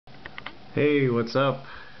Hey, what's up?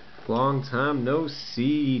 Long time no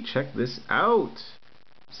see. Check this out.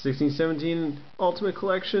 16-17 Ultimate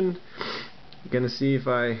Collection. Gonna see if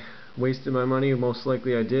I wasted my money. Most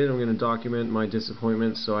likely I did. I'm gonna document my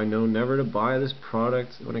disappointment so I know never to buy this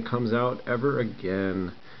product when it comes out ever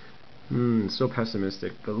again. So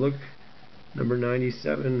pessimistic. But look, number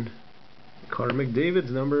 97, Connor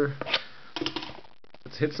McDavid's number.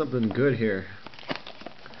 Let's hit something good here.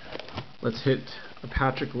 Let's hit a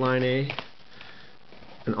Patrick Laine,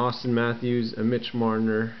 an Austin Matthews, a Mitch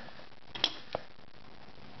Marner.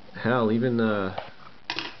 Hell, even Dylan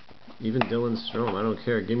Strome. I don't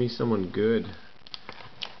care. Give me someone good.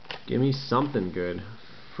 Give me something good.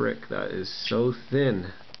 Frick, that is so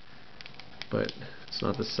thin. But it's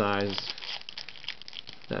not the size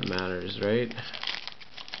that matters, right?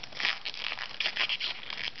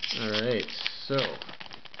 Alright, so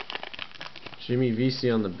Jimmy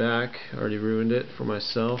Vesey on the back. Already ruined it for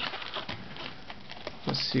myself.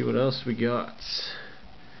 Let's see what else we got.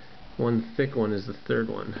 One thick one is the third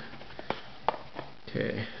one.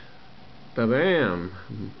 Okay. Ba-bam!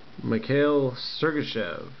 Mikhail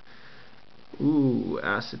Sergachev. Ooh,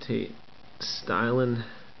 acetate. Styling.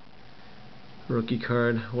 Rookie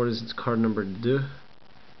card. What is its card number? Deux.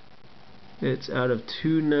 It's out of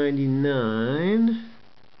 299.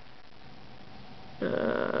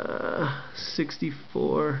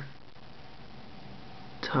 64.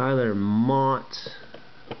 Tyler Mott.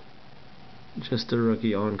 Just a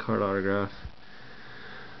rookie on-card autograph.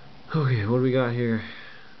 Okay, what do we got here?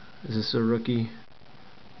 Is this a rookie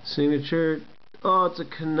signature? Oh, it's a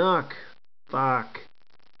Canuck. Fuck.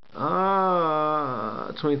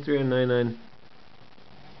 23/99.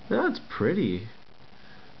 That's pretty.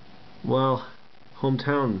 Well,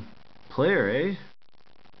 hometown player, eh?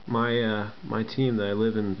 My team that I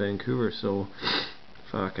live in Vancouver, so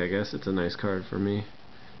fuck, I guess it's a nice card for me.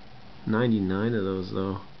 99 of those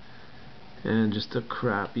though. And just a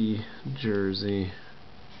crappy jersey.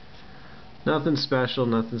 Nothing special,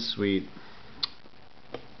 nothing sweet.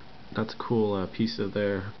 That's a cool piece of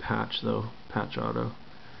their patch though. Patch auto.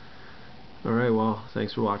 Alright, well,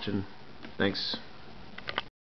 thanks for watching. Thanks.